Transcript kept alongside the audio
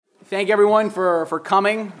thank everyone for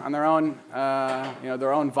coming on their own,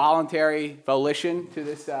 their own voluntary volition to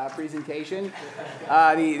this presentation.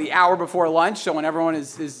 The hour before lunch, so when everyone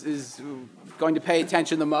is going to pay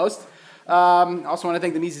attention the most. I also want to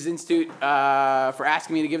thank the Mises Institute for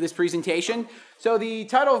asking me to give this presentation. So the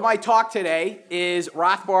title of my talk today is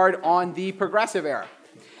Rothbard on the Progressive Era.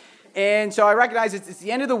 And so I recognize it's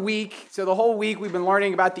the end of the week, so the whole week we've been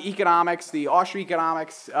learning about the economics, the Austrian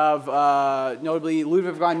economics of notably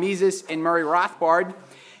Ludwig von Mises and Murray Rothbard.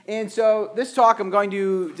 And so this talk I'm going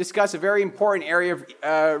to discuss a very important area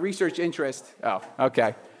of research interest. Oh,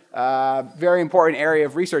 okay. Very important area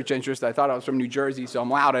of research interest. I thought I was from New Jersey, so I'm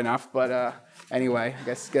loud enough, but anyway, I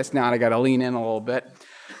guess not. I got to lean in a little bit.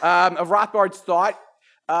 Of Rothbard's thought,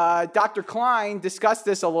 Dr. Klein discussed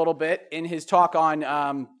this a little bit in his talk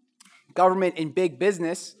on government and big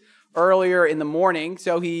business earlier in the morning.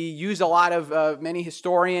 So he used a lot of many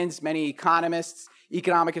historians, many economists,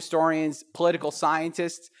 economic historians, political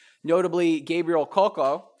scientists, notably Gabriel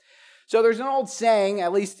Kolko. So there's an old saying,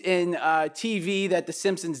 at least in TV, that The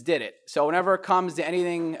Simpsons did it. So whenever it comes to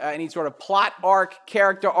anything, any sort of plot arc,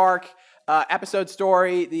 character arc, episode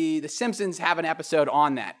story, the Simpsons have an episode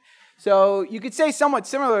on that. So you could say somewhat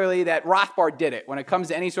similarly that Rothbard did it when it comes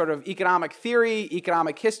to any sort of economic theory,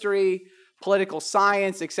 economic history, political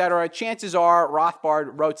science, etc. Chances are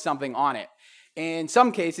Rothbard wrote something on it. In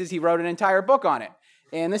some cases, he wrote an entire book on it.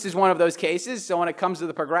 And this is one of those cases. So when it comes to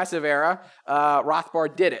the Progressive Era,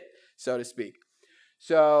 Rothbard did it, so to speak.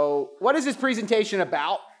 So what is this presentation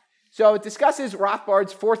about? So it discusses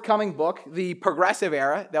Rothbard's forthcoming book, The Progressive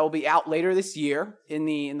Era, that will be out later this year in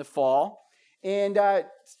the fall. And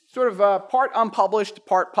sort of part unpublished,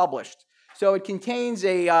 part published. So it contains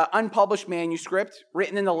a unpublished manuscript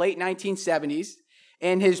written in the late 1970s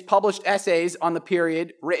and his published essays on the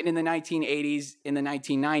period written in the 1980s and the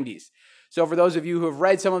 1990s. So for those of you who have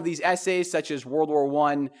read some of these essays, such as World War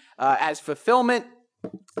I as Fulfillment,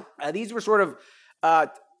 these were sort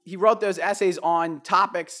of, he wrote those essays on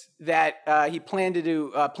topics that he planned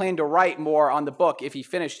to write more on the book if he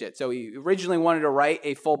finished it. So he originally wanted to write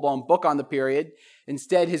a full-blown book on the period.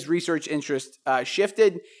 Instead, his research interest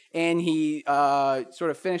shifted, and he sort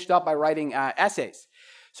of finished up by writing essays.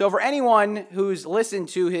 So for anyone who's listened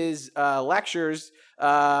to his lectures,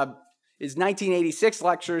 his 1986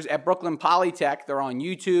 lectures at Brooklyn Polytech, they're on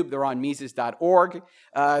YouTube, they're on Mises.org.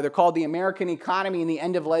 They're called The American Economy and the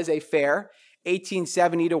End of Laissez-Faire,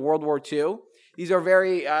 1870 to World War II. These are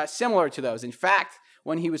very similar to those. In fact,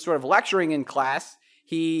 when he was sort of lecturing in class,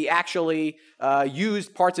 he actually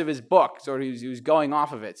used parts of his book, so he was going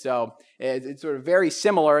off of it. So it's sort of very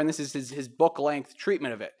similar, and this is his book-length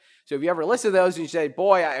treatment of it. So if you ever listen to those and you say,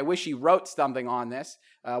 boy, I wish he wrote something on this,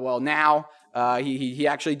 well, now he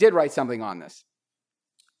actually did write something on this.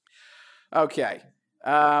 Okay.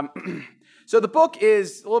 So the book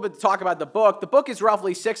is, a little bit to talk about the book. The book is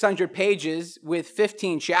roughly 600 pages with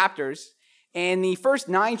 15 chapters, and the first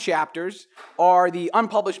 9 chapters are the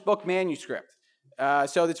unpublished book manuscript.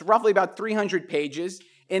 So it's roughly about 300 pages,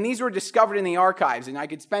 and these were discovered in the archives, and I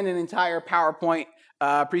could spend an entire PowerPoint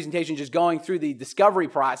presentation just going through the discovery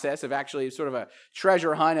process of actually sort of a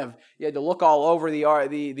treasure hunt of, you had to look all over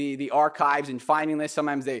the archives and finding this.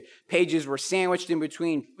 Sometimes the pages were sandwiched in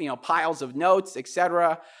between, piles of notes,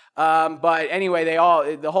 etc. But anyway,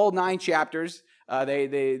 the whole 9 chapters,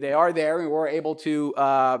 they are there, and we're able to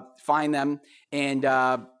find them and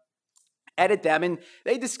edit them, and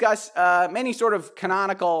they discuss many sort of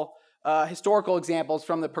canonical historical examples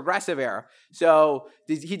from the Progressive Era. So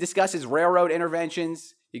he discusses railroad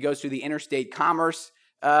interventions. He goes through the Interstate Commerce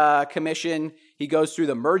Commission. He goes through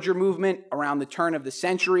the merger movement around the turn of the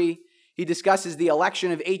century. He discusses the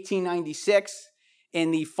election of 1896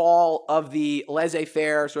 and the fall of the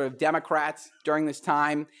laissez-faire sort of Democrats during this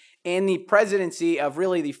time, and the presidency of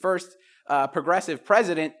really the first progressive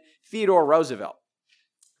president, Theodore Roosevelt.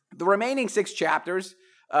 The remaining 6 chapters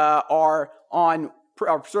are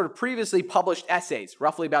sort of previously published essays,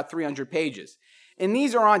 roughly about 300 pages. And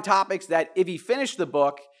these are on topics that if he finished the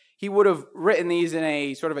book, he would have written these in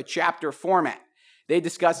a sort of a chapter format. They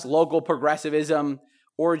discuss local progressivism,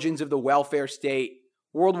 origins of the welfare state,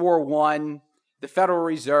 World War I, the Federal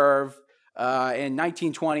Reserve, and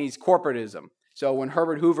 1920s corporatism. So when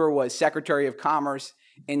Herbert Hoover was Secretary of Commerce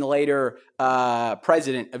and later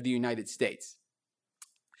President of the United States.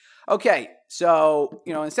 Okay, so,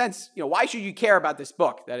 in a sense, why should you care about this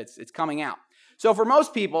book, that it's coming out? So for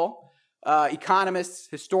most people, economists,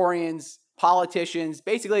 historians, politicians,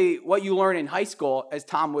 basically what you learn in high school, as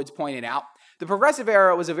Tom Woods pointed out, the Progressive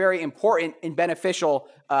Era was a very important and beneficial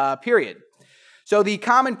period. So the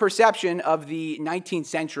common perception of the 19th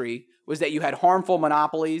century was that you had harmful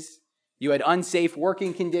monopolies, you had unsafe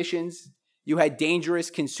working conditions, you had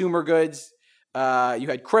dangerous consumer goods, you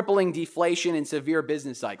had crippling deflation and severe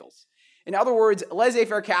business cycles. In other words,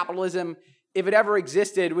 laissez-faire capitalism, if it ever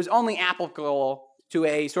existed, was only applicable to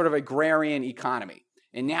a sort of agrarian economy.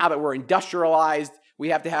 And now that we're industrialized, we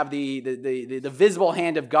have to have the visible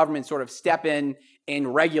hand of government sort of step in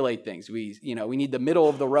and regulate things. We need the middle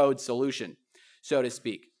of the road solution, so to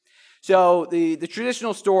speak. So the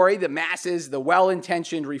traditional story, the masses, the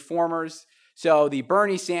well-intentioned reformers, so the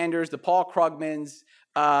Bernie Sanders, the Paul Krugmans,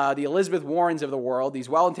 the Elizabeth Warrens of the world, these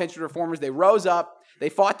well-intentioned reformers, they rose up, they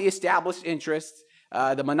fought the established interests,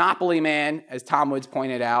 the monopoly man, as Tom Woods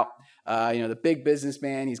pointed out, the big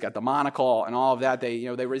businessman, he's got the monocle and all of that. They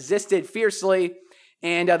resisted fiercely,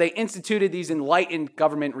 and they instituted these enlightened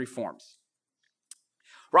government reforms.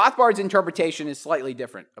 Rothbard's interpretation is slightly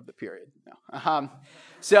different of the period.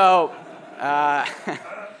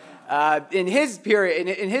 In his period,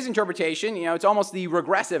 in his interpretation, it's almost the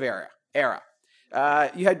regressive era.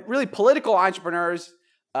 You had really political entrepreneurs,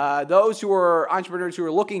 those who were entrepreneurs who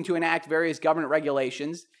were looking to enact various government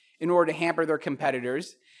regulations in order to hamper their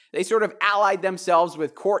competitors. They sort of allied themselves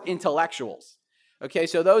with court intellectuals. Okay,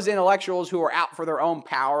 so those intellectuals who were out for their own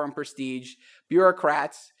power and prestige,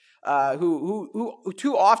 bureaucrats, who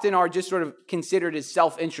too often are just sort of considered as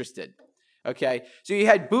self-interested. Okay, so you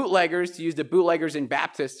had bootleggers, to use the bootleggers in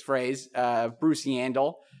Baptist phrase, Bruce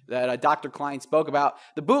Yandel, that Dr. Klein spoke about.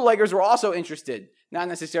 The bootleggers were also interested, not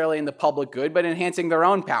necessarily in the public good, but enhancing their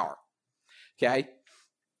own power. Okay,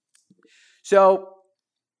 so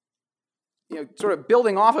sort of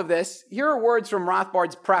building off of this, here are words from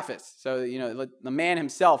Rothbard's preface. So, the man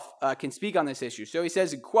himself can speak on this issue. So he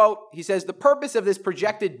says, quote, the purpose of this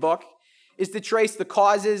projected book is to trace the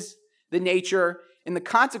causes, the nature, and the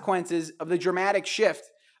consequences of the dramatic shift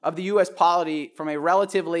of the U.S. polity from a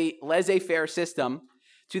relatively laissez-faire system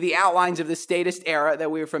to the outlines of the statist era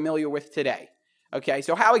that we are familiar with today. Okay,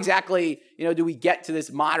 so how exactly, do we get to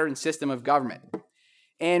this modern system of government?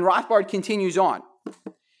 And Rothbard continues on.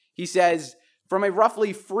 He says, from a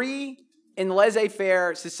roughly free and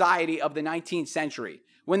laissez-faire society of the 19th century,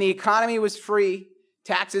 when the economy was free,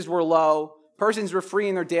 taxes were low, persons were free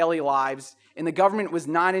in their daily lives, and the government was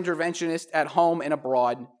non-interventionist at home and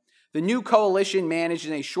abroad, the new coalition managed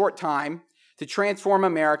in a short time to transform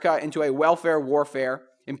America into a welfare warfare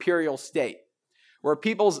imperial state, where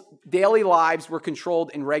people's daily lives were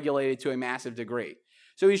controlled and regulated to a massive degree.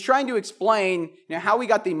 So he's trying to explain how we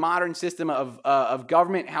got the modern system of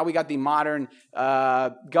government, how we got the modern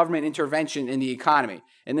government intervention in the economy.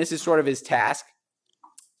 And this is sort of his task.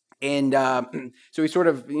 And so he sort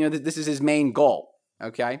of, this is his main goal,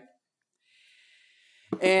 okay?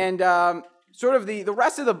 And sort of the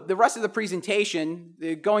rest of the presentation,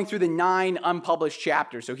 going through the 9 unpublished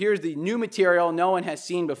chapters. So here's the new material no one has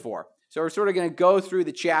seen before. So we're sort of going to go through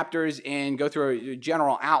the chapters and go through a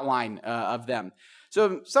general outline of them. So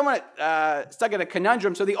I'm somewhat stuck at a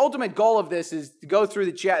conundrum. So the ultimate goal of this is to go through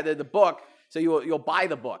the book, so you'll buy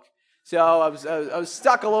the book. So I was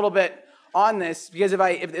stuck a little bit on this because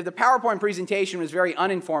if the PowerPoint presentation was very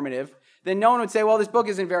uninformative, then no one would say, well, this book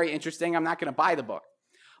isn't very interesting, I'm not going to buy the book.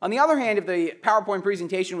 On the other hand, if the PowerPoint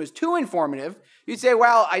presentation was too informative, you'd say,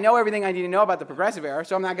 well, I know everything I need to know about the progressive era,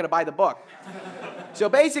 so I'm not going to buy the book. So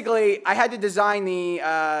basically, I had to design the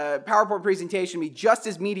PowerPoint presentation to be just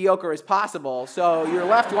as mediocre as possible, so you're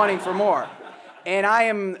left wanting for more. And I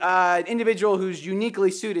am an individual who's uniquely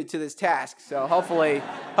suited to this task, so hopefully,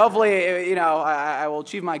 I will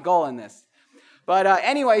achieve my goal in this. But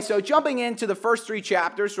anyway, so jumping into the first 3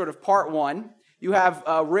 chapters, sort of part 1, you have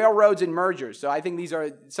railroads and mergers. So I think these are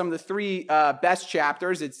some of the 3 best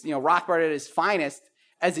chapters. It's Rothbard at his finest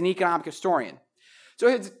as an economic historian. So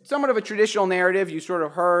it's somewhat of a traditional narrative you sort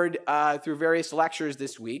of heard through various lectures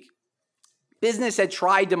this week. Business had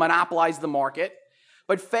tried to monopolize the market,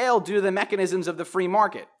 but failed due to the mechanisms of the free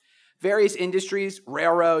market. Various industries,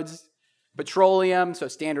 railroads, petroleum, so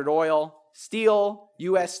Standard Oil, steel,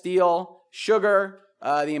 U.S. Steel, sugar,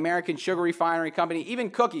 the American Sugar Refinery Company, even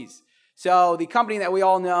cookies. So the company that we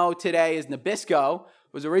all know today is Nabisco,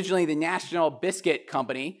 was originally the National Biscuit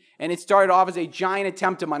Company, and it started off as a giant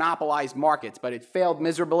attempt to monopolize markets, but it failed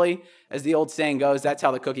miserably. As the old saying goes, that's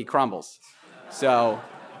how the cookie crumbles. So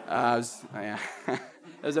it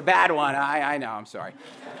was a bad one. I know, I'm sorry.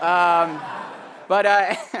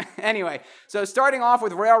 Anyway, so starting off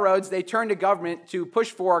with railroads, they turned to government to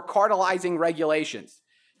push for cartelizing regulations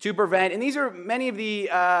to prevent, and these are many of the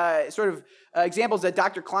examples that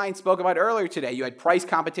Dr. Klein spoke about earlier today. You had price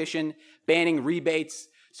competition, banning rebates,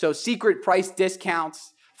 so secret price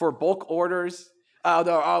discounts for bulk orders.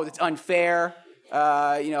 It's unfair.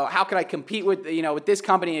 How can I compete with, with this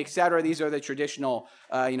company, et cetera? These are the traditional,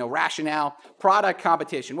 rationale. Product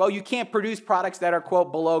competition. Well, you can't produce products that are,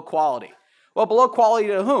 quote, below quality. Well, below quality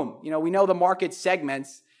to whom? We know the market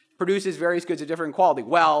segments produces various goods of different quality.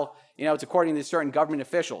 Well, it's according to certain government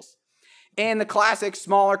officials. And the classic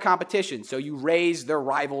smaller competition. So you raise their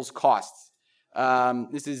rivals' costs.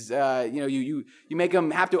 This is, you make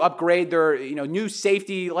them have to upgrade their, new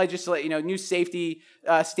safety new safety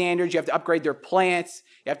standards. You have to upgrade their plants.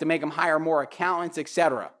 You have to make them hire more accountants,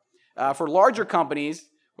 etc. For larger companies,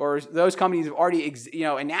 or those companies have already,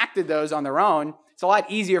 enacted those on their own, it's a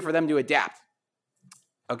lot easier for them to adapt.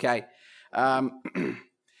 Okay.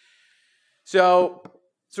 So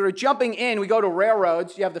sort of jumping in, we go to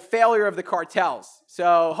railroads. You have the failure of the cartels.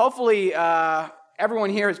 So hopefully, everyone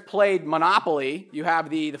here has played Monopoly. You have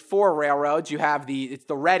the four railroads. You have it's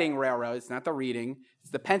the Reading Railroad. It's not the Reading.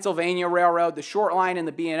 It's the Pennsylvania Railroad, the Short Line, and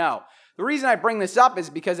the B&O. The reason I bring this up is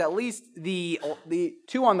because at least the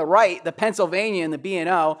two on the right, the Pennsylvania and the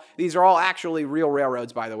B&O, these are all actually real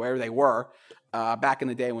railroads, by the way, or they were back in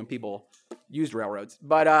the day when people used railroads.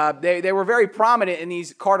 But they were very prominent in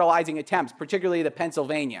these cartelizing attempts, particularly the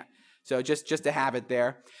Pennsylvania. So just to have it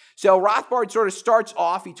there. So Rothbard sort of starts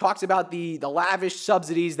off, he talks about the lavish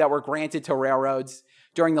subsidies that were granted to railroads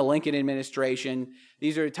during the Lincoln administration.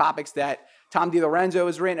 These are topics that Tom DiLorenzo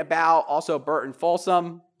has written about, also Burton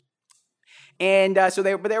Folsom. And so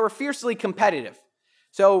they were fiercely competitive.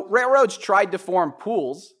 So railroads tried to form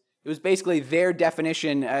pools. It was basically their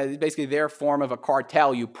definition, basically their form of a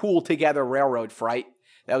cartel. You pool together railroad freight.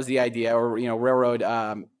 That was the idea, or railroad,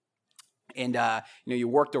 you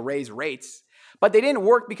work to raise rates. But they didn't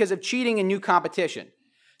work because of cheating and new competition.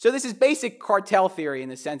 So this is basic cartel theory in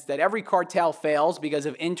the sense that every cartel fails because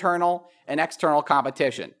of internal and external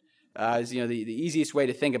competition. Is the easiest way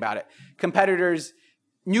to think about it.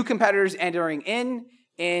 New competitors entering in,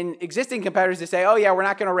 and existing competitors to say, oh yeah, we're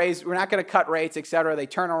not going to cut rates, et cetera. They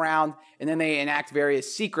turn around and then they enact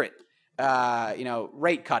various secret,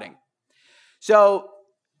 rate cutting. So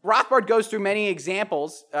Rothbard goes through many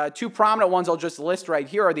examples. Two prominent ones I'll just list right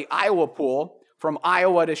here are the Iowa pool from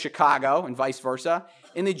Iowa to Chicago and vice versa,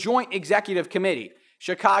 and the Joint Executive Committee,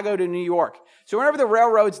 Chicago to New York. So whenever the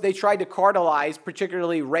railroads, they tried to cartelize,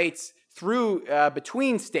 particularly rates through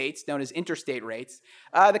between states, known as interstate rates,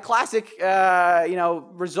 the classic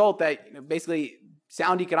result that basically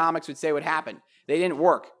sound economics would say would happen. They didn't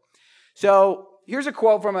work. So here's a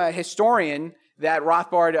quote from a historian that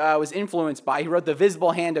Rothbard was influenced by. He wrote The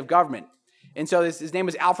Visible Hand of Government. And so his name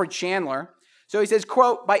was Alfred Chandler. So he says,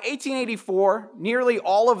 quote, by 1884, nearly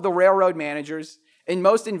all of the railroad managers and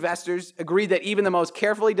most investors agreed that even the most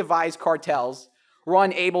carefully devised cartels were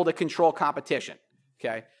unable to control competition.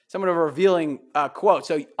 Okay, somewhat of a revealing quote.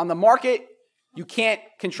 So on the market, you can't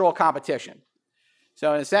control competition.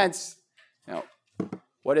 So in a sense,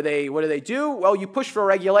 what do they do? Well, you push for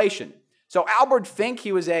regulation. So Albert Fink,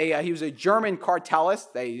 he was a German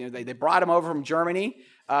cartelist. They brought him over from Germany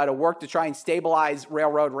to work to try and stabilize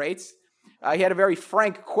railroad rates. He had a very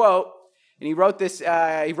frank quote, and he wrote this in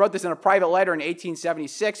a private letter in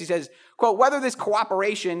 1876. He says, quote, whether this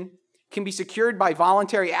cooperation can be secured by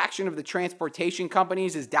voluntary action of the transportation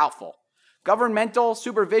companies is doubtful. Governmental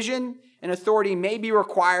supervision and authority may be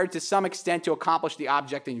required to some extent to accomplish the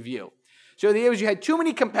object in view. So the idea was you had too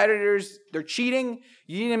many competitors, they're cheating,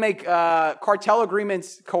 you need to make cartel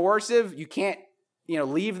agreements coercive, you can't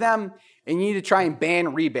leave them, and you need to try and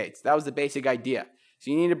ban rebates. That was the basic idea. So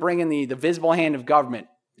you need to bring in the visible hand of government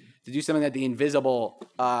to do something that the invisible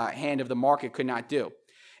hand of the market could not do.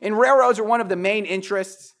 And railroads are one of the main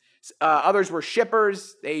interests. Others were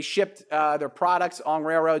shippers. They shipped their products on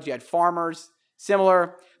railroads. You had farmers,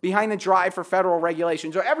 similar, behind the drive for federal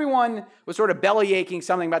regulation. So everyone was sort of bellyaching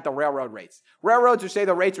something about the railroad rates. Railroads would say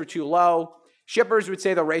the rates were too low. Shippers would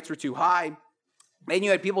say the rates were too high. Then you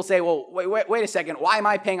had people say, well, wait a second, why am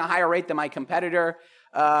I paying a higher rate than my competitor,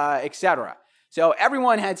 etc. So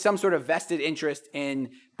everyone had some sort of vested interest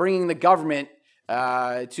in bringing the government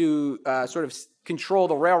to sort of control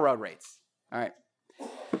the railroad rates. All right.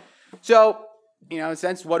 So, in a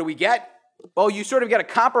sense, what do we get? Well, you sort of get a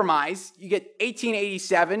compromise. You get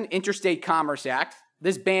 1887 Interstate Commerce Act.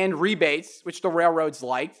 This banned rebates, which the railroads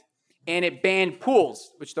liked, and it banned pools,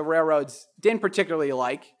 which the railroads didn't particularly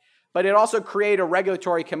like, but it also created a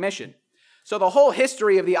regulatory commission. So the whole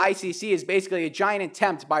history of the ICC is basically a giant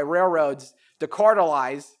attempt by railroads to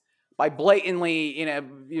cartelize by blatantly,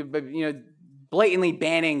 blatantly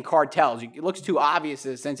banning cartels. It looks too obvious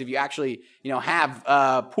in a sense if you actually,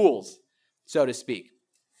 have pools, so to speak.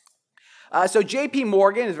 So J.P.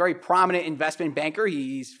 Morgan is a very prominent investment banker.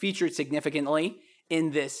 He's featured significantly in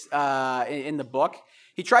this in the book.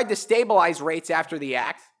 He tried to stabilize rates after the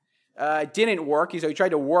act. It didn't work. So he tried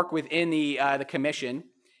to work within the commission,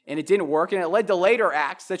 and it didn't work. And it led to later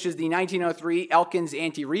acts, such as the 1903 Elkins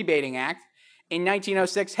Anti-Rebating Act and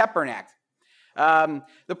 1906 Hepburn Act.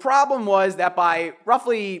 The problem was that by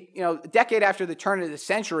roughly a decade after the turn of the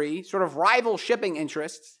century, sort of rival shipping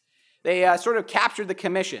interests, they sort of captured the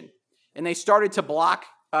commission, and they started to block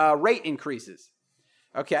rate increases.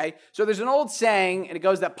 Okay, so there's an old saying, and it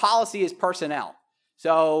goes that policy is personnel.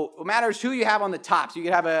 So it matters who you have on the top. So you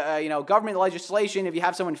could have a government legislation. If you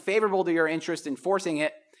have someone favorable to your interest enforcing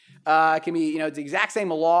it, it can be it's the exact same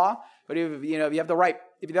law. But if you have the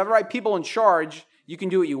right people in charge, you can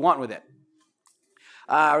do what you want with it.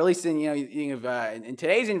 Or at least in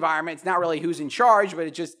today's environment, it's not really who's in charge, but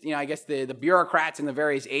it's just I guess the bureaucrats and the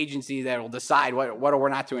various agencies that will decide what or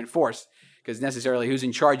not to enforce. Because necessarily who's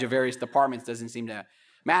in charge of various departments doesn't seem to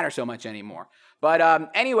matter so much anymore. But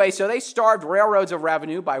anyway, so they starved railroads of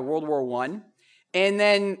revenue by World War I, and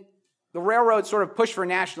then the railroads sort of pushed for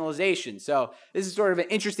nationalization. So this is sort of an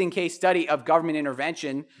interesting case study of government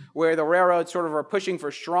intervention, where the railroads sort of are pushing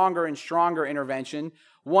for stronger and stronger intervention,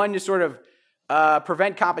 one to sort of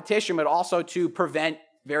prevent competition, but also to prevent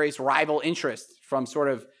various rival interests from sort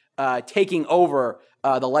of taking over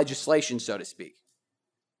the legislation, so to speak.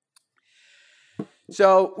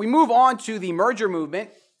 So we move on to the merger movement.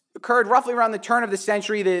 Occurred roughly around the turn of the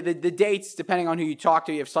century. The dates, depending on who you talk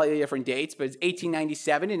to, you have slightly different dates, but it's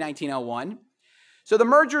 1897 to 1901. So the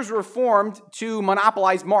mergers were formed to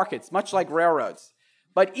monopolize markets, much like railroads.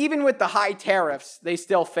 But even with the high tariffs, they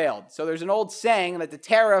still failed. So there's an old saying that the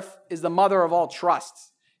tariff is the mother of all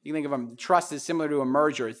trusts. You can think of a trust as similar to a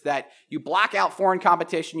merger. It's that you block out foreign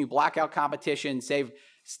competition, you block out competition, say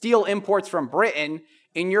steel imports from Britain,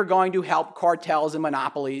 and you're going to help cartels and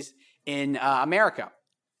monopolies in America.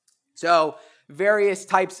 So various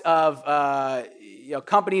types of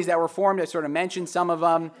companies that were formed. I sort of mentioned some of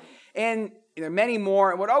them, and there are many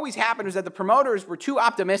more. And what always happened was that the promoters were too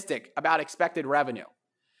optimistic about expected revenue.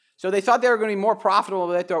 So they thought they were going to be more profitable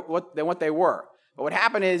than what they were. But what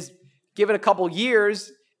happened is, give it a couple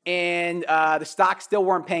years, and the stocks still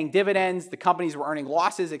weren't paying dividends. The companies were earning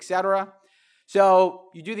losses, etc. So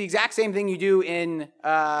you do the exact same thing you do in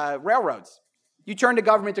railroads. You turn to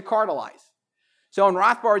government to cartelize. So in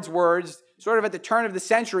Rothbard's words, sort of at the turn of the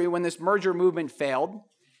century when this merger movement failed,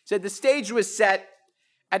 said the stage was set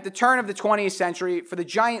at the turn of the 20th century for the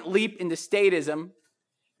giant leap into statism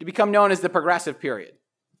to become known as the progressive period.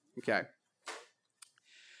 Okay.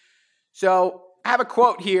 So I have a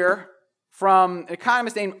quote here from an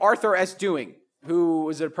economist named Arthur S. Dewing, who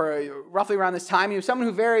was roughly around this time. He was someone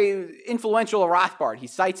who very influential to Rothbard. He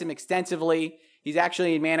cites him extensively. He's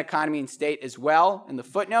actually in Man, Economy, and State as well in the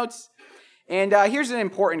footnotes. And here's an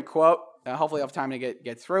important quote. Hopefully I'll have time to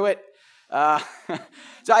get through it.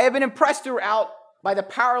 So I have been impressed throughout by the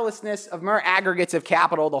powerlessness of mere aggregates of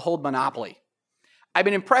capital to hold monopoly. I've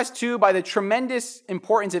been impressed too by the tremendous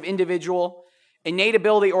importance of individual innate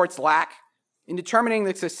ability or its lack in determining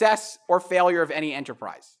the success or failure of any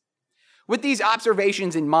enterprise. With these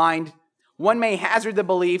observations in mind, one may hazard the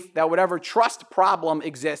belief that whatever trust problem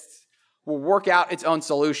exists will work out its own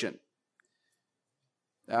solution.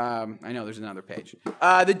 I know there's another page.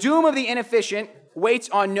 The doom of the inefficient waits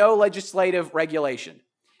on no legislative regulation.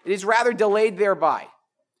 It is rather delayed thereby.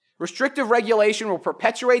 Restrictive regulation will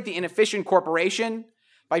perpetuate the inefficient corporation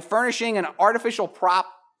by furnishing an artificial prop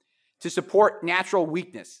to support natural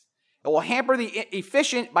weakness. It will hamper the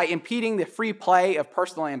efficient by impeding the free play of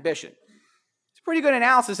personal ambition. It's a pretty good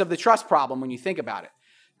analysis of the trust problem when you think about it.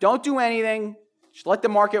 Don't do anything. Just let the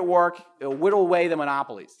market work. It'll whittle away the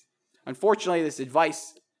monopolies. Unfortunately, this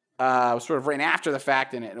advice was sort of written after the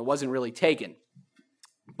fact, and it wasn't really taken.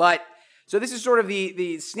 But so this is sort of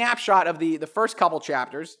the snapshot of the first couple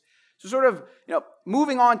chapters. So sort of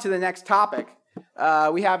moving on to the next topic,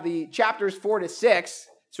 we have the chapters 4 to 6.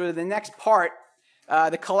 Sort of the next part,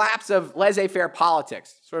 the collapse of laissez-faire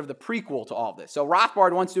politics, sort of the prequel to all of this. So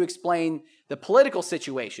Rothbard wants to explain the political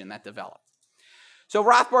situation that developed. So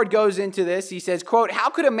Rothbard goes into this. He says, quote, "How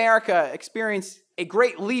could America experience a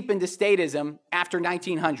great leap into statism after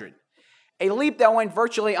 1900? A leap that went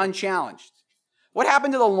virtually unchallenged. What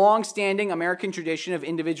happened to the long-standing American tradition of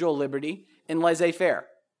individual liberty and laissez-faire?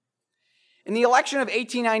 In the election of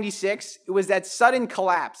 1896, it was that sudden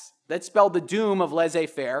collapse that spelled the doom of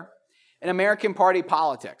laissez-faire in American party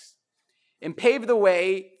politics and paved the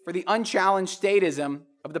way for the unchallenged statism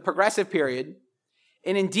of the progressive period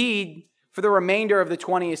and indeed for the remainder of the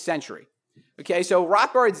 20th century." Okay, so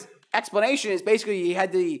Rothbard's explanation is basically he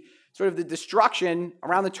had the sort of the destruction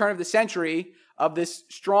around the turn of the century of this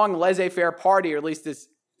strong laissez-faire party, or at least this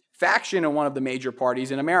faction of one of the major parties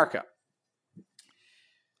in America.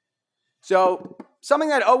 So something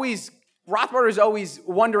that Rothbard was always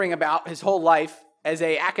wondering about his whole life as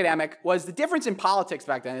an academic was the difference in politics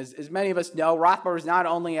back then. As many of us know, Rothbard was not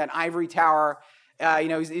only an ivory tower,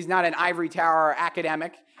 he's not an ivory tower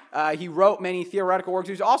academic. He wrote many theoretical works.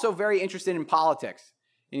 He was also very interested in politics,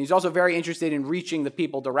 and he's also very interested in reaching the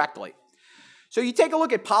people directly. So you take a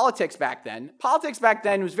look at politics back then. Politics back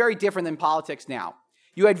then was very different than politics now.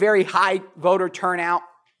 You had very high voter turnout,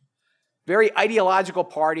 very ideological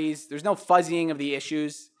parties. There's no fuzzying of the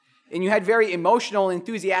issues. And you had very emotional,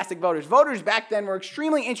 enthusiastic voters. Voters back then were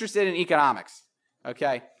extremely interested in economics,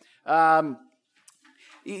 okay?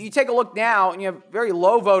 You take a look now, and you have very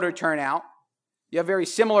low voter turnout. You have very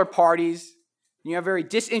similar parties. And you have very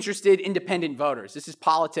disinterested independent voters. This is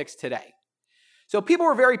politics today. So people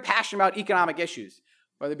were very passionate about economic issues,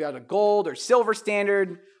 whether it be about a gold or silver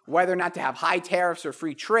standard, whether or not to have high tariffs or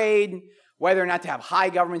free trade, whether or not to have high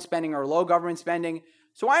government spending or low government spending.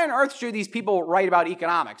 So why on earth should these people write about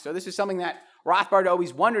economics? So this is something that Rothbard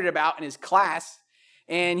always wondered about in his class.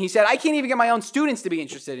 And he said, I can't even get my own students to be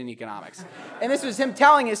interested in economics. And this was him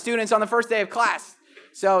telling his students on the first day of class.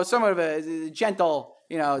 So somewhat of a gentle,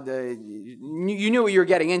 you knew what you were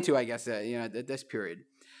getting into, I guess, at this period.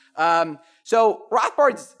 So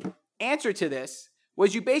Rothbard's answer to this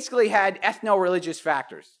was you basically had ethno-religious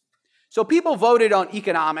factors. So people voted on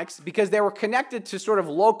economics because they were connected to sort of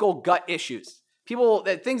local gut issues.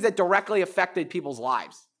 Things that directly affected people's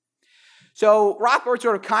lives. So Rothbard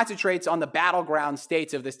sort of concentrates on the battleground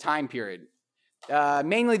states of this time period,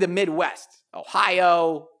 mainly the Midwest,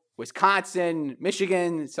 Ohio, Wisconsin,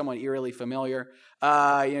 Michigan, somewhat eerily familiar.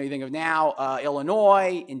 You think of now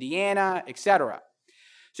Illinois, Indiana, etc.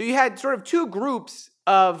 So you had sort of two groups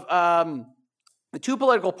of the two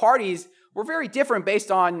political parties were very different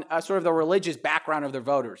based on sort of the religious background of their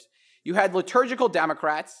voters. You had liturgical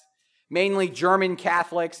Democrats, mainly German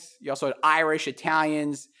Catholics. You also had Irish,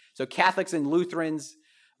 Italians, so Catholics and Lutherans,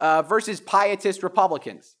 versus pietist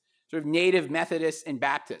Republicans, sort of native Methodists and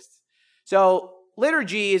Baptists. So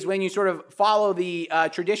liturgy is when you sort of follow the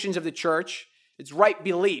traditions of the church. It's right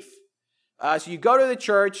belief. So you go to the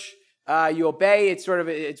church, you obey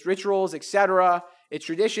its rituals, etc., its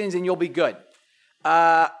traditions, and you'll be good.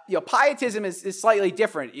 Pietism is slightly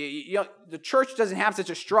different. The church doesn't have such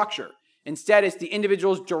a structure. Instead, it's the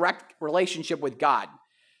individual's direct relationship with God.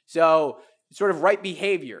 So sort of right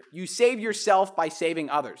behavior. You save yourself by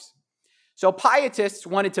saving others. So pietists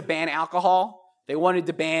wanted to ban alcohol. They wanted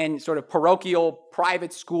to ban sort of parochial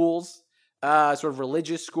private schools, sort of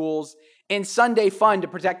religious schools, and Sunday fun to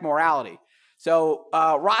protect morality. So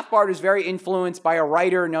Rothbard was very influenced by a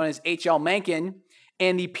writer known as H.L. Mencken,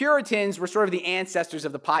 and the Puritans were sort of the ancestors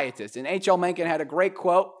of the pietists. And H.L. Mencken had a great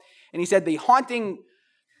quote, and he said, the haunting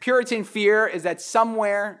Puritan fear is that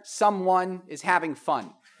somewhere, someone is having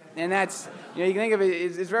fun. And that's, you can think of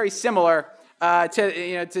it as very similar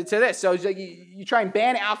to this. So it's like you try and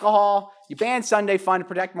ban alcohol, you ban Sunday fun to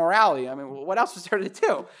protect morality. I mean, what else was there to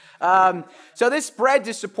do? So this spread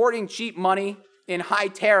to supporting cheap money and high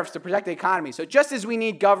tariffs to protect the economy. So just as we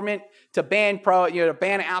need government to ban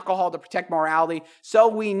alcohol to protect morality, so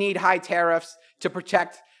we need high tariffs to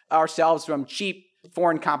protect ourselves from cheap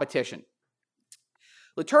foreign competition.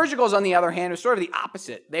 Liturgicals, on the other hand, are sort of the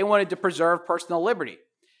opposite. They wanted to preserve personal liberty.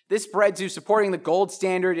 This spread to supporting the gold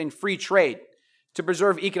standard and free trade to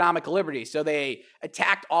preserve economic liberty. So they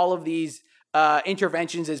attacked all of these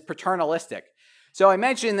interventions as paternalistic. So I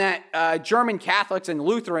mentioned that German Catholics and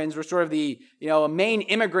Lutherans were sort of the main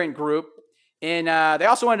immigrant group. And they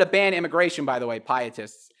also wanted to ban immigration, by the way,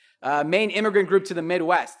 pietists. Main immigrant group to the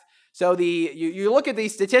Midwest. So you look at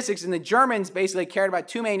these statistics, and the Germans basically cared about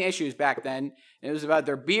two main issues back then. It was about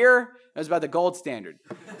their beer, it was about the gold standard.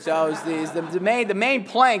 So it was the main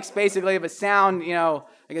planks, basically, of a sound,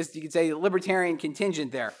 I guess you could say libertarian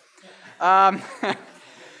contingent there.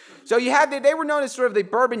 So they were known as sort of the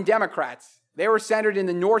Bourbon Democrats. They were centered in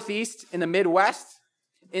the Northeast, in the Midwest,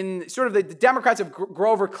 in sort of the Democrats of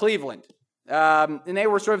Grover Cleveland. And they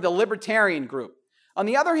were sort of the libertarian group. On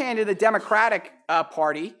the other hand, in the Democratic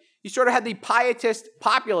Party, you sort of had the pietist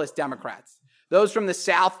populist Democrats, those from the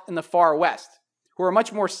South and the far West, who were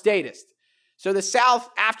much more statist. So the South,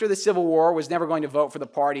 after the Civil War, was never going to vote for the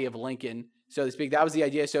party of Lincoln, so to speak. That was the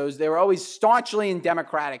idea. So they were always staunchly in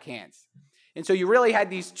Democratic hands. And so you really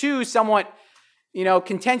had these two somewhat,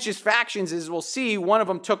 contentious factions. As we'll see, one of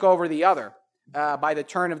them took over the other by the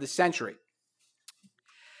turn of the century.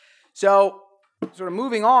 So sort of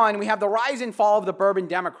moving on, we have the rise and fall of the Bourbon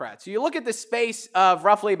Democrats. So you look at the space of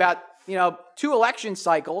roughly about, 2 election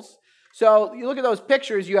cycles. So you look at those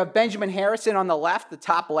pictures, you have Benjamin Harrison on the left, the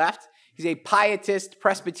top left. He's a pietist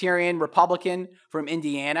Presbyterian Republican from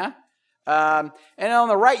Indiana. And on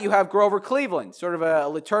the right, you have Grover Cleveland, sort of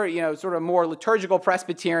a more liturgical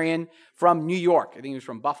Presbyterian from New York. I think he was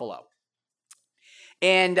from Buffalo.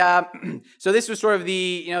 And so this was sort of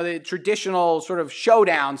the traditional sort of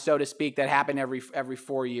showdown, so to speak, that happened every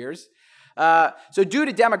 4 years. So due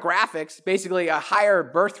to demographics, basically a higher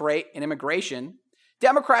birth rate in immigration,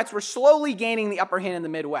 Democrats were slowly gaining the upper hand in the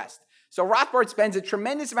Midwest. So Rothbard spends a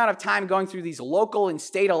tremendous amount of time going through these local and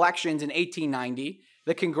state elections in 1890,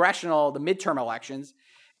 the midterm elections,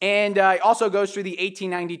 and also goes through the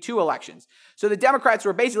 1892 elections. So the Democrats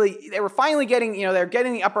were finally getting, they're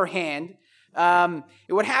getting the upper hand.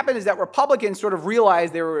 What happened is that Republicans sort of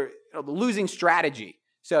realized they were losing strategy,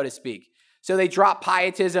 so to speak. So they dropped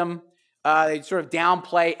pietism, they sort of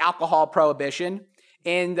downplay alcohol prohibition,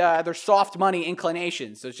 and their soft money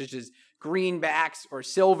inclinations, such as greenbacks or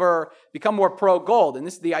silver, become more pro-gold. And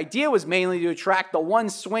the idea was mainly to attract the one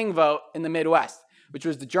swing vote in the Midwest, which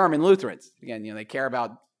was the German Lutherans. Again, they care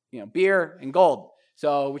about beer and gold.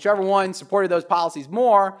 So whichever one supported those policies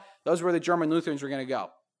more, those were the German Lutherans were going to go.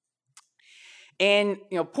 And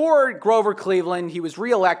poor Grover Cleveland, he was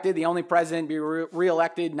reelected, the only president to be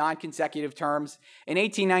reelected non-consecutive terms. In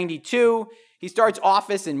 1892, he starts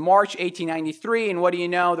office in March 1893, and what do you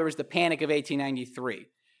know? There was the Panic of 1893.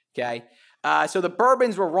 Okay, so the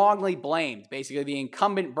Bourbons were wrongly blamed. Basically, the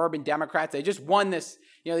incumbent Bourbon Democrats, they just won this.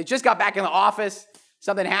 They just got back in the office.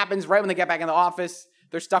 Something happens right when they get back in the office.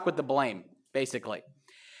 They're stuck with the blame, basically,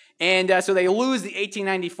 and so they lose the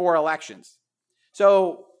 1894 elections.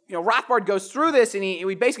 So Rothbard goes through this, and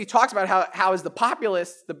he basically talks about how as the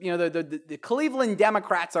populists, the Cleveland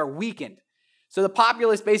Democrats are weakened. So the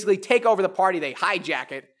populists basically take over the party, they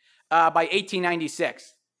hijack it by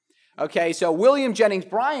 1896. Okay, so William Jennings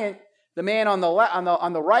Bryan, the man on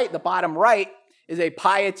the right, the bottom right, is a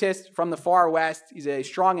pietist from the far west. He's a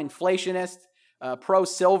strong inflationist,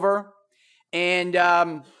 pro-silver,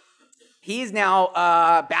 and he's now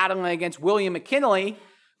battling against William McKinley,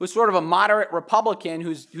 who's sort of a moderate Republican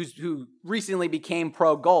who recently became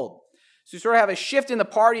pro-gold. So you sort of have a shift in the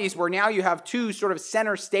parties where now you have two sort of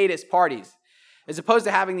center statist parties. As opposed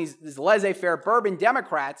to having these laissez-faire Bourbon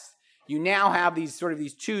Democrats, you now have these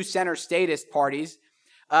two center statist parties.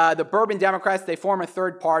 The Bourbon Democrats, they form a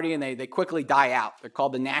third party and they quickly die out. They're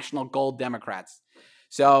called the National Gold Democrats.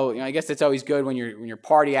 So I guess it's always good when your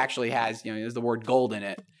party actually has there's the word gold in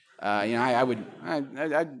it. I'd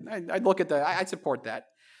look at I'd support that.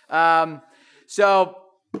 So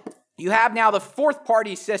you have now the fourth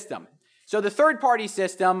party system. So the third party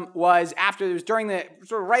system was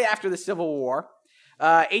right after the Civil War,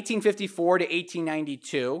 1854 to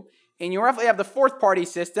 1892. And you roughly have the fourth party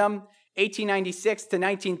system, 1896 to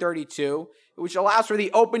 1932, which allows for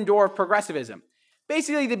the open door of progressivism.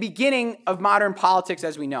 Basically the beginning of modern politics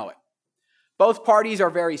as we know it. Both parties are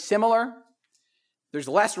very similar. There's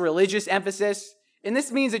less religious emphasis. And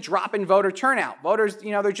this means a drop in voter turnout. Voters,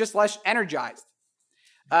 they're just less energized.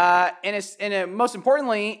 And most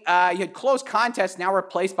importantly, you had close contests now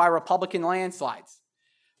replaced by Republican landslides.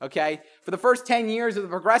 Okay? For the first 10 years of the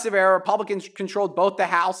Progressive era, Republicans controlled both the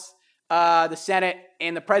House, the Senate,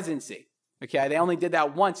 and the presidency. Okay? They only did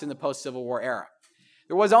that once in the post-Civil War era.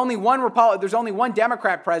 There's only one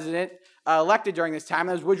Democrat president elected during this time.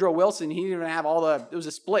 That was Woodrow Wilson. He didn't even have it was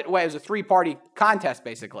a split way. It was a three-party contest,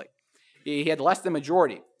 basically. He had less than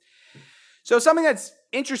majority. So something that's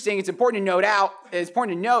interesting, it's important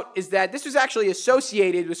to note, is that this was actually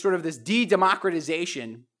associated with sort of this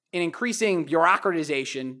de-democratization and increasing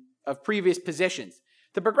bureaucratization of previous positions.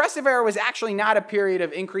 The Progressive era was actually not a period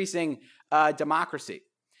of increasing democracy.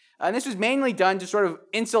 And this was mainly done to sort of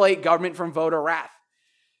insulate government from voter wrath.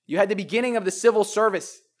 You had the beginning of the civil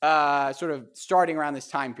service sort of starting around this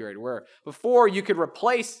time period, where before you could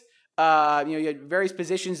replace, you had various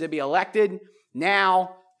positions to be elected.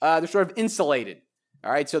 Now they're sort of insulated.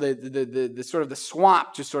 All right, so the sort of the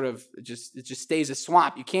swamp just stays a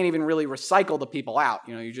swamp. You can't even really recycle the people out.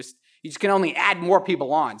 You just can only add more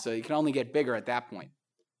people on, so you can only get bigger at that point.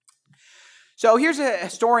 So here's a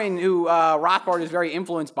historian who Rothbard is very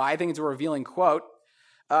influenced by. I think it's a revealing quote.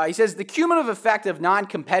 He says, the cumulative effect of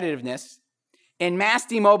non-competitiveness and mass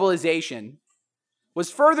demobilization was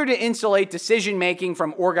further to insulate decision-making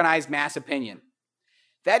from organized mass opinion.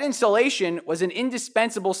 That insulation was an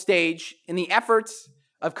indispensable stage in the efforts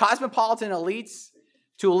of cosmopolitan elites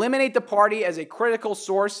to eliminate the party as a critical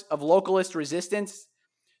source of localist resistance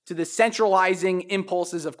to the centralizing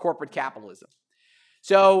impulses of corporate capitalism.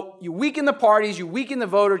 So you weaken the parties, you weaken the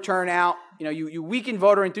voter turnout, you weaken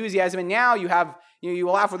voter enthusiasm, and now you have you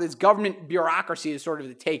allow for this government bureaucracy to sort of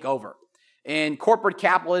to take over. And corporate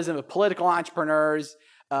capitalism of political entrepreneurs,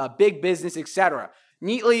 big business, etc.,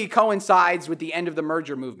 neatly coincides with the end of the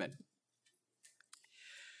merger movement.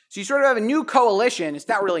 So you sort of have a new coalition. It's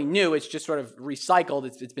not really new. It's just sort of recycled.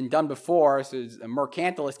 It's been done before. So it's a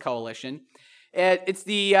mercantilist coalition. It's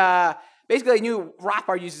the basically new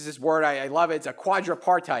Rothbard uses this word. I love it. It's a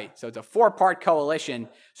quadripartite. So it's a four-part coalition,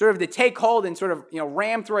 sort of to take hold and sort of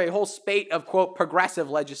ram through a whole spate of quote progressive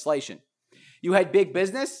legislation. You had big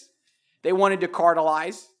business. They wanted to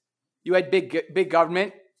cartelize. You had big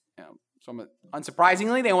government. Somewhat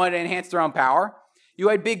unsurprisingly, they wanted to enhance their own power. You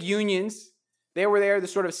had big unions. They were there to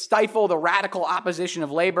sort of stifle the radical opposition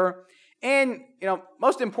of labor. And,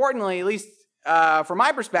 most importantly, at least from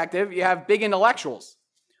my perspective, you have big intellectuals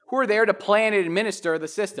who are there to plan and administer the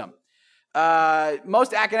system.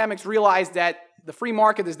 Most academics realize that the free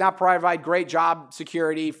market does not provide great job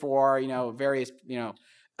security for, various,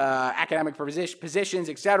 academic positions,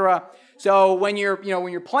 etc. So when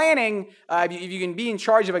you're planning, if you can be in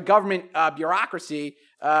charge of a government bureaucracy,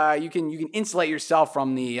 you can insulate yourself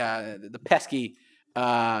from the pesky,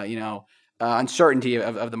 uncertainty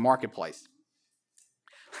of the marketplace.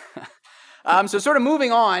 So sort of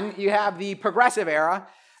moving on, you have the progressive era.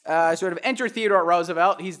 Sort of enter Theodore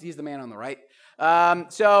Roosevelt. He's the man on the right.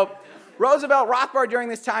 So Roosevelt, Rothbard, during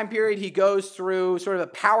this time period, he goes through sort of a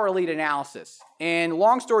power elite analysis. And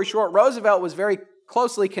long story short, Roosevelt was very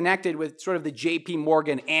closely connected with sort of the J.P.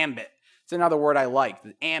 Morgan ambit. It's another word I like,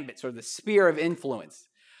 the ambit, sort of the sphere of influence.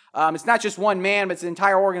 It's not just one man, but it's an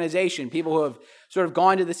entire organization. People who have sort of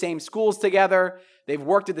gone to the same schools together. They've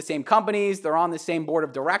worked at the same companies. They're on the same board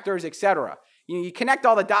of directors, etc. You connect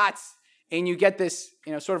all the dots, and you get this,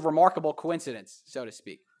 sort of remarkable coincidence, so to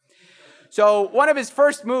speak. So one of his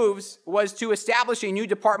first moves was to establish a new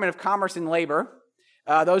Department of Commerce and Labor.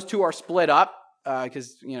 Those two are split up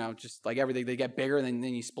because, just like everything, they get bigger, and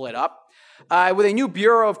then you split up. With a new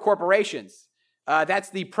Bureau of Corporations. That's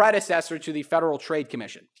the predecessor to the Federal Trade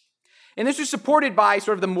Commission. And this was supported by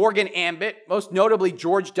sort of the Morgan ambit, most notably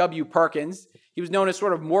George W. Perkins. He was known as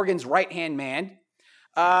sort of Morgan's right-hand man.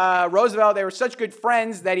 Roosevelt, they were such good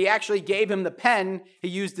friends that he actually gave him the pen he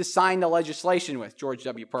used to sign the legislation with, George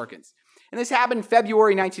W. Perkins. And this happened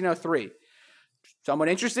February 1903. Somewhat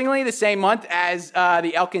interestingly, the same month as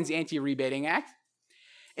the Elkins Anti-Rebating Act.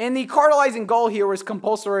 And the cartelizing goal here was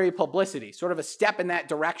compulsory publicity, sort of a step in that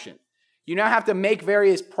direction. You now have to make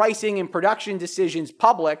various pricing and production decisions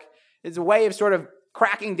public. It's a way of sort of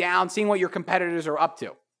cracking down, seeing what your competitors are up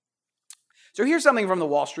to. So here's something from the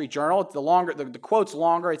Wall Street Journal. It's the quote's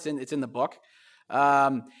longer. It's in the book.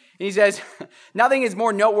 And he says, nothing is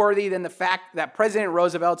more noteworthy than the fact that President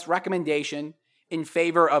Roosevelt's recommendation in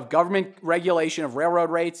favor of government regulation of railroad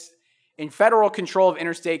rates and federal control of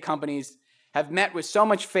interstate companies have met with so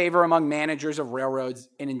much favor among managers of railroads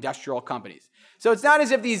and industrial companies. So it's not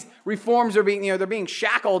as if these reforms are being, they're being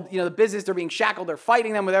shackled, the business, they're being shackled, they're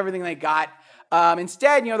fighting them with everything they got.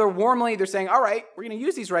 Instead, they're saying, all right, we're going to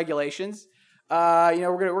use these regulations.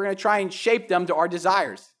 We're going to try and shape them to our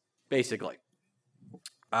desires, basically.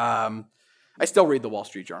 I still read the Wall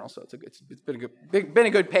Street Journal, so it's been a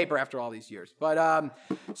good paper after all these years. But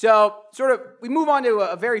so sort of we move on to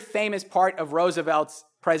a very famous part of Roosevelt's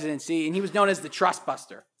presidency, and he was known as the trust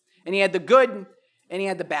buster. And he had the good and he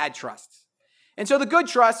had the bad trusts. And so the good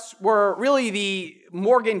trusts were really the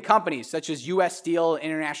Morgan companies, such as U.S. Steel,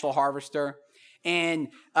 International Harvester, and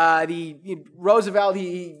Roosevelt.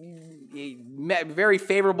 He met very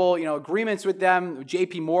favorable, agreements with them.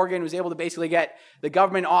 J.P. Morgan was able to basically get the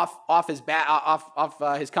government off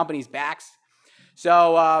his company's backs.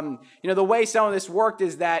 So the way some of this worked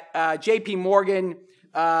is that J.P. Morgan.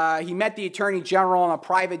 He met the Attorney General on a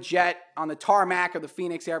private jet on the tarmac of the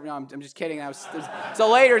Phoenix Airport. No, I'm just kidding. It's a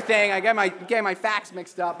later thing. I get my facts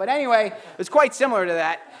mixed up. But anyway, it's quite similar to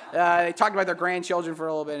that. They talked about their grandchildren for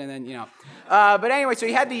a little bit, and then, But anyway, so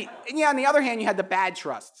you had on the other hand, you had the bad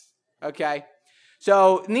trusts, okay?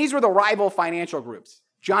 So and these were the rival financial groups,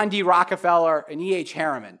 John D. Rockefeller and E.H.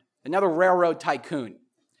 Harriman, another railroad tycoon.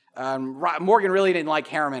 Morgan really didn't like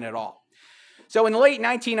Harriman at all. So in the late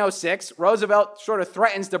 1906, Roosevelt sort of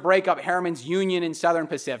threatens to break up Harriman's union in Southern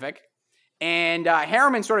Pacific, and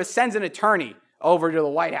Harriman sort of sends an attorney over to the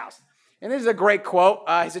White House. And this is a great quote.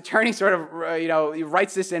 His attorney sort of, he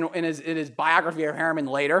writes this in his biography of Harriman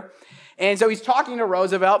later. And so he's talking to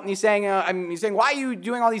Roosevelt, and he's saying, why are you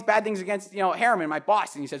doing all these bad things against, Harriman, my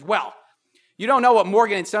boss? And he says, well, you don't know what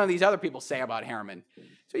Morgan and some of these other people say about Harriman.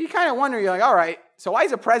 So you kind of wonder, you're like, all right, so why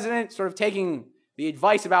is the president sort of taking the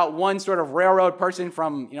advice about one sort of railroad person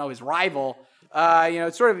from, his rival?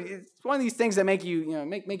 It's one of these things that make you,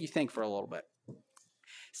 make you think for a little bit.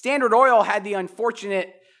 Standard Oil had the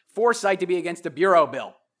unfortunate foresight to be against the Bureau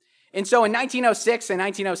bill. And so in 1906 and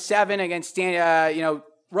 1907,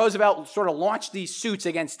 Roosevelt sort of launched these suits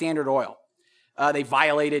against Standard Oil. They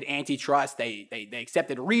violated antitrust. They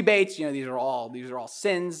accepted rebates. These are all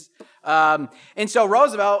sins. And so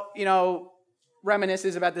Roosevelt,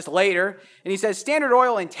 reminisces about this later, and he says, Standard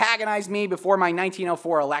Oil antagonized me before my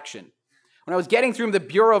 1904 election. When I was getting through the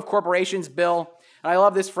Bureau of Corporations bill, and I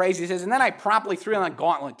love this phrase, he says, and then I promptly threw in a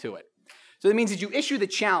gauntlet to it. So that means that you issue the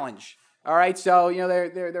challenge. All right, so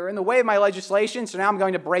they're in the way of my legislation, so now I'm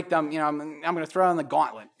going to break them. I'm going to throw in the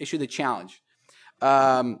gauntlet, issue the challenge.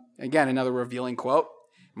 Again, another revealing quote,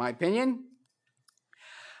 in my opinion.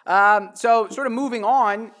 So sort of moving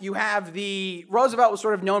on, you have Roosevelt was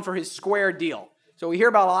sort of known for his square deal. So we hear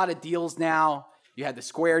about a lot of deals now. You had the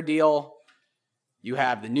square deal, you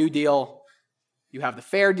have the New Deal, you have the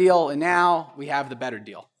fair deal, and now we have the better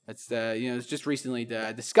deal. That's it's just recently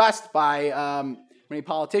discussed by many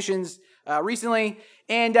politicians recently.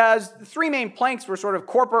 And the three main planks were sort of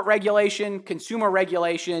corporate regulation, consumer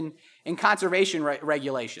regulation, and conservation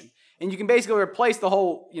regulation. And you can basically replace the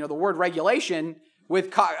whole, the word regulation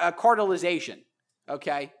with cartelization,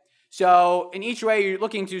 okay? So in each way, you're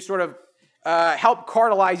looking to sort of help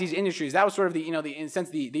cartelize these industries. That was sort of in a sense,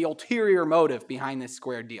 the ulterior motive behind this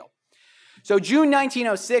square deal. So June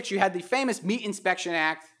 1906, you had the famous Meat Inspection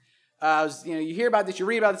Act. You hear about this, you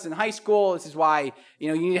read about this in high school. This is why,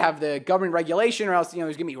 you need to have the government regulation, or else,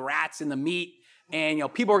 there's going to be rats in the meat, and,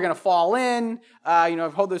 people are going to fall in.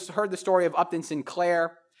 I've heard the story of Upton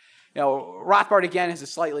Sinclair. Rothbard, again, has a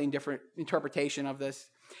slightly different interpretation of this.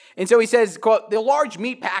 And so he says, quote, the large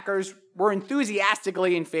meat packers were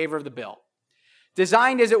enthusiastically in favor of the bill,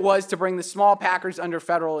 designed as it was to bring the small packers under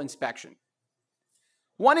federal inspection.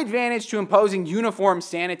 One advantage to imposing uniform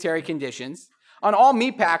sanitary conditions on all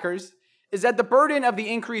meat packers is that the burden of the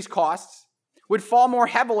increased costs would fall more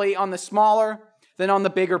heavily on the smaller than on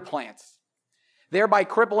the bigger plants, thereby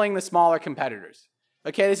crippling the smaller competitors.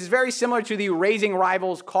 Okay, this is very similar to the raising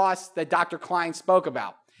rivals costs that Dr. Klein spoke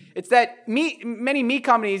about. It's that many meat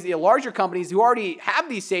companies, the larger companies who already have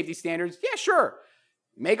these safety standards, yeah, sure,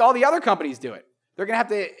 make all the other companies do it. They're going to have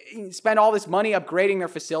to spend all this money upgrading their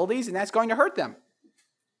facilities, and that's going to hurt them.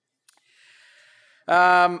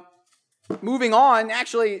 Moving on,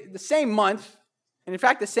 actually, the same month, and in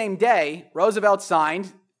fact the same day, Roosevelt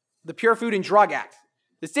signed the Pure Food and Drug Act.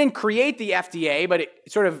 This didn't create the FDA, but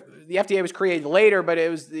the FDA was created later, but it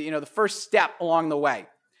was the first step along the way.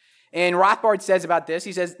 And Rothbard says about this,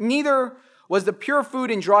 he says, neither was the Pure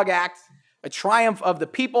Food and Drug Act a triumph of the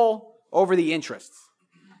people over the interests.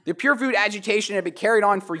 The pure food agitation had been carried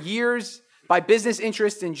on for years by business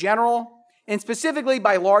interests in general, and specifically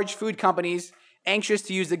by large food companies anxious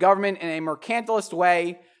to use the government in a mercantilist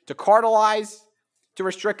way to cartelize, to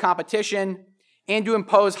restrict competition, and to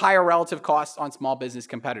impose higher relative costs on small business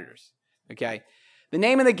competitors. Okay? The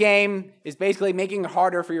name of the game is basically making it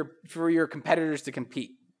harder for your competitors to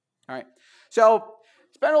compete. All right? So,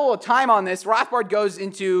 spend a little time on this. Rothbard goes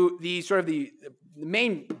into the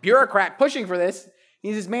main bureaucrat pushing for this.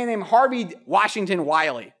 He's this man named Harvey Washington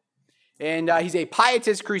Wiley. And he's a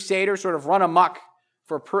pietist crusader, sort of run amok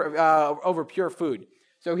over pure food.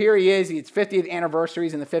 So here he is. It's 50th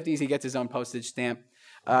anniversaries. In the 50s, he gets his own postage stamp.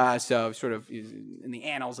 So sort of in the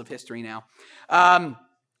annals of history now.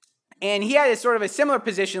 And he had a similar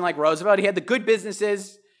position like Roosevelt. He had the good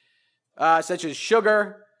businesses, such as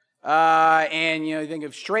sugar, and you think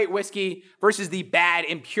of straight whiskey, versus the bad,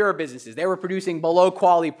 impure businesses. They were producing below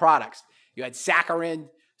quality products. You had saccharin,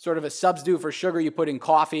 sort of a substitute for sugar you put in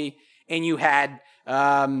coffee, and you had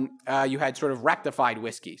sort of rectified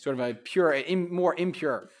whiskey, sort of a pure, more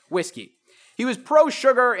impure whiskey. He was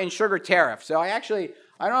pro-sugar and sugar tariff. So I don't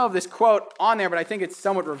know if this quote on there, but I think it's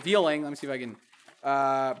somewhat revealing. Let me see if I can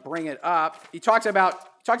bring it up. He talks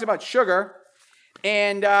about sugar,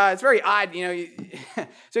 and it's very odd,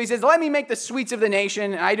 So he says, "Let me make the sweets of the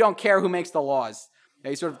nation, and I don't care who makes the laws."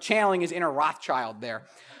 He's sort of channeling his inner Rothschild there.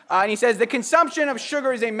 And he says, the consumption of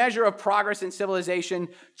sugar is a measure of progress in civilization.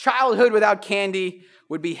 Childhood without candy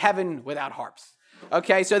would be heaven without harps.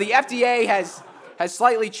 Okay, so the FDA has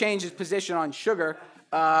slightly changed his position on sugar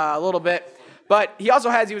a little bit, but he was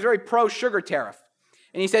very pro-sugar tariff.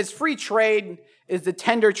 And he says, free trade is the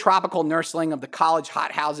tender tropical nursling of the college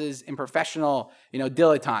hothouses and professional,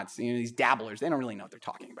 dilettantes, these dabblers. They don't really know what they're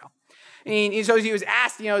talking about. And so he was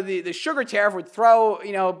asked, the sugar tariff would throw,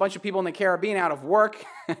 a bunch of people in the Caribbean out of work.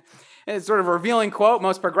 And it's sort of a revealing quote.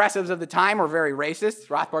 Most progressives of the time were very racist.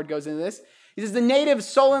 Rothbard goes into this. He says, the natives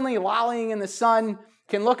sullenly lolling in the sun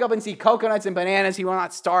can look up and see coconuts and bananas, he will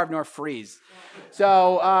not starve nor freeze.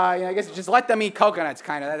 So I guess just let them eat coconuts,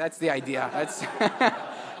 kind of. That's the idea. That's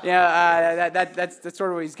that's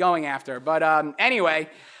sort of what he's going after. But anyway,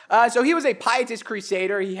 so he was a pietist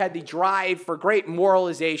crusader. He had the drive for great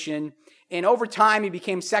moralization, and over time he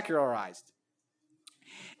became secularized.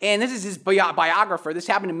 And this is his biographer. This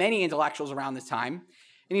happened to many intellectuals around this time.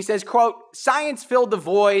 And he says, quote, "Science filled the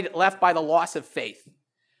void left by the loss of faith.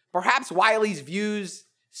 Perhaps Wiley's views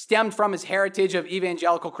stemmed from his heritage of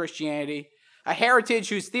evangelical Christianity, a heritage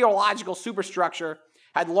whose theological superstructure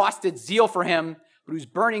had lost its zeal for him, but whose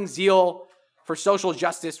burning zeal for social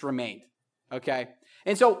justice remained." Okay?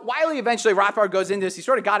 And so Wiley eventually, Rothbard goes into this, he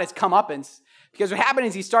sort of got his comeuppance, because what happened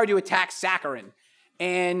is he started to attack saccharin.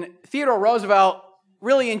 And Theodore Roosevelt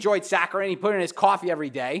really enjoyed saccharin. He put it in his coffee every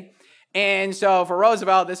day. And so for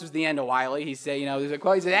Roosevelt, this was the end of Wiley. He said, there's a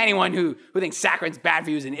quote, he said, anyone who thinks saccharin's bad for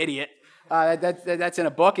you is an idiot. That's in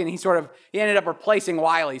a book, and he ended up replacing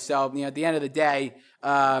Wiley. So, at the end of the day,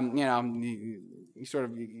 he sort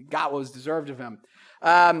of got what was deserved of him.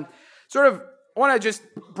 I want to just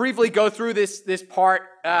briefly go through this part,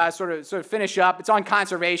 sort of finish up. It's on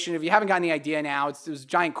conservation. If you haven't gotten the idea now, it was a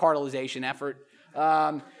giant cartelization effort.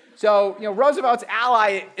 Roosevelt's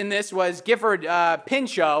ally in this was Gifford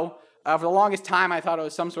Pinchot. For the longest time, I thought it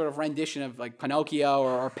was some sort of rendition of like Pinocchio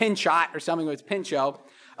or Pinchot or something with Pinchot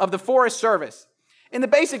of the Forest Service. And the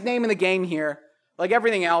basic name of the game here, like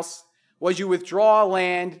everything else, was you withdraw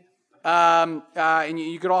land and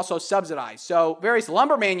you could also subsidize. So various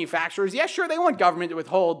lumber manufacturers, sure, they want government to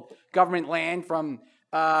withhold government land from,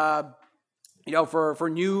 for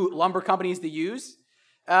new lumber companies to use.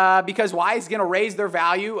 Because why? It's going to raise their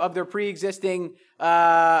value of their pre-existing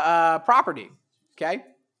property. Okay?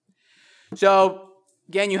 So,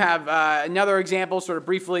 again, you have another example, sort of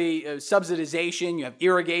briefly, subsidization. You have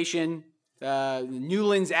irrigation, the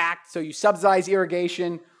Newlands Act. So you subsidize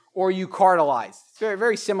irrigation or you cartelize. It's very,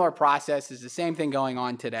 very similar process. It's the same thing going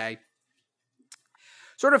on today.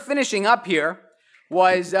 Sort of finishing up here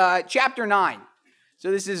was Chapter 9.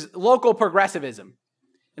 So this is local progressivism.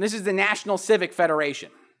 And this is the National Civic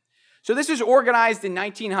Federation. So this was organized in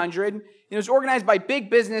 1900. And it was organized by big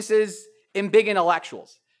businesses and big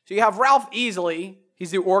intellectuals. So you have Ralph Easley, he's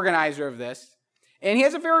the organizer of this, and he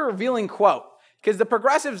has a very revealing quote, because the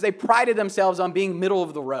progressives, they prided themselves on being middle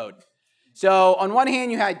of the road. So on one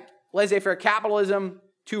hand, you had laissez-faire capitalism,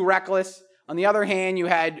 too reckless. On the other hand, you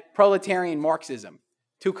had proletarian Marxism,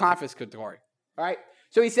 too confiscatory. All right?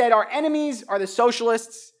 So he said, our enemies are the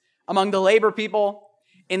socialists among the labor people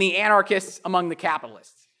and the anarchists among the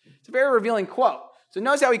capitalists. It's a very revealing quote. So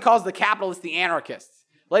notice how he calls the capitalists the anarchists.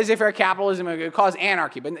 Laissez-faire capitalism would cause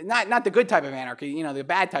anarchy, but not the good type of anarchy, the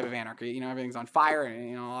bad type of anarchy. Everything's on fire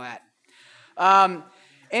and all that.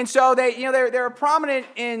 And so they're prominent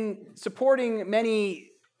in supporting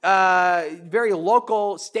many very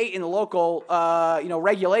local, state and local,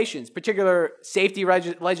 regulations, particular safety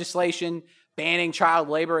legislation, banning child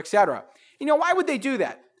labor, etc. Why would they do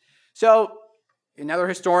that? So another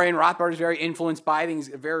historian, Rothbard, is very influenced by, I think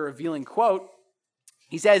it's a very revealing quote.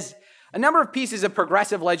 He says, a number of pieces of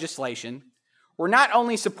progressive legislation were not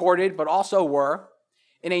only supported, but also were,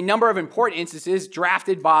 in a number of important instances,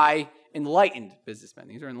 drafted by enlightened businessmen.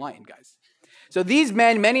 These are enlightened guys. So these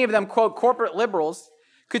men, many of them, quote, corporate liberals,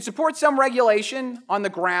 could support some regulation on the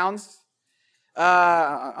grounds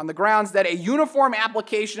that a uniform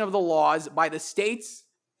application of the laws by the states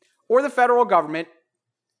or the federal government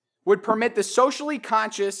would permit the socially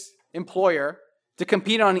conscious employer to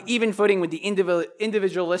compete on an even footing with the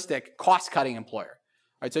individualistic, cost-cutting employer.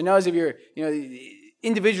 All right, so notice if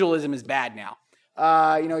individualism is bad now.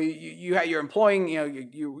 You're employing,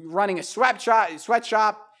 you're running a sweatshop,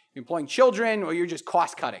 you're employing children, or you're just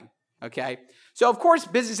cost-cutting. Okay, so of course,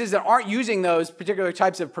 businesses that aren't using those particular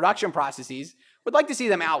types of production processes would like to see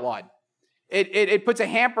them outlawed. It puts a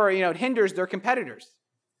hamper, it hinders their competitors.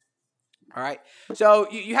 All right,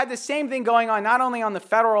 so you had the same thing going on not only on the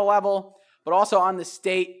federal level, but also on the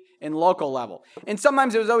state and local level. And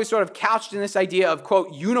sometimes it was always sort of couched in this idea of,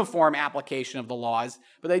 quote, uniform application of the laws,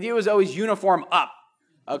 but the idea was always uniform up,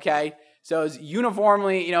 okay? So it's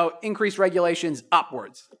uniformly, increase regulations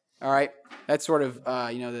upwards, all right? That's sort of,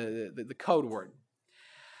 the code word.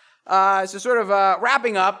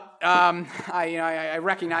 Wrapping up, I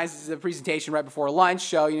recognize this is a presentation right before lunch,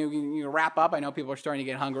 so you wrap up. I know people are starting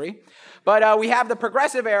to get hungry. But we have the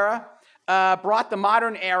progressive era brought the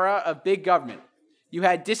modern era of big government. You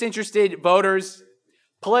had disinterested voters,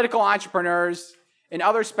 political entrepreneurs, and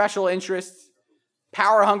other special interests,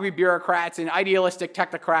 power-hungry bureaucrats, and idealistic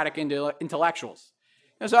technocratic intellectuals.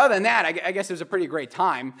 So other than that, I guess it was a pretty great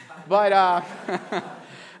time. But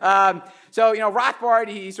so Rothbard,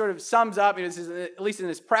 he sort of sums up, at least in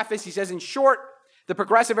his preface, he says, in short, the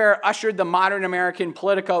Progressive Era ushered the modern American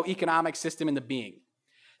politico-economic system into being.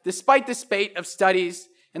 Despite the spate of studies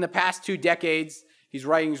in the past 2 decades, he's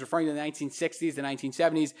referring to the 1960s, the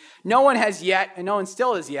 1970s, no one has yet, and no one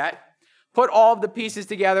still has yet, put all of the pieces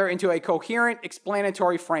together into a coherent,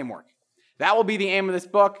 explanatory framework. That will be the aim of this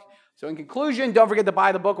book. So in conclusion, don't forget to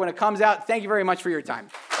buy the book when it comes out. Thank you very much for your time.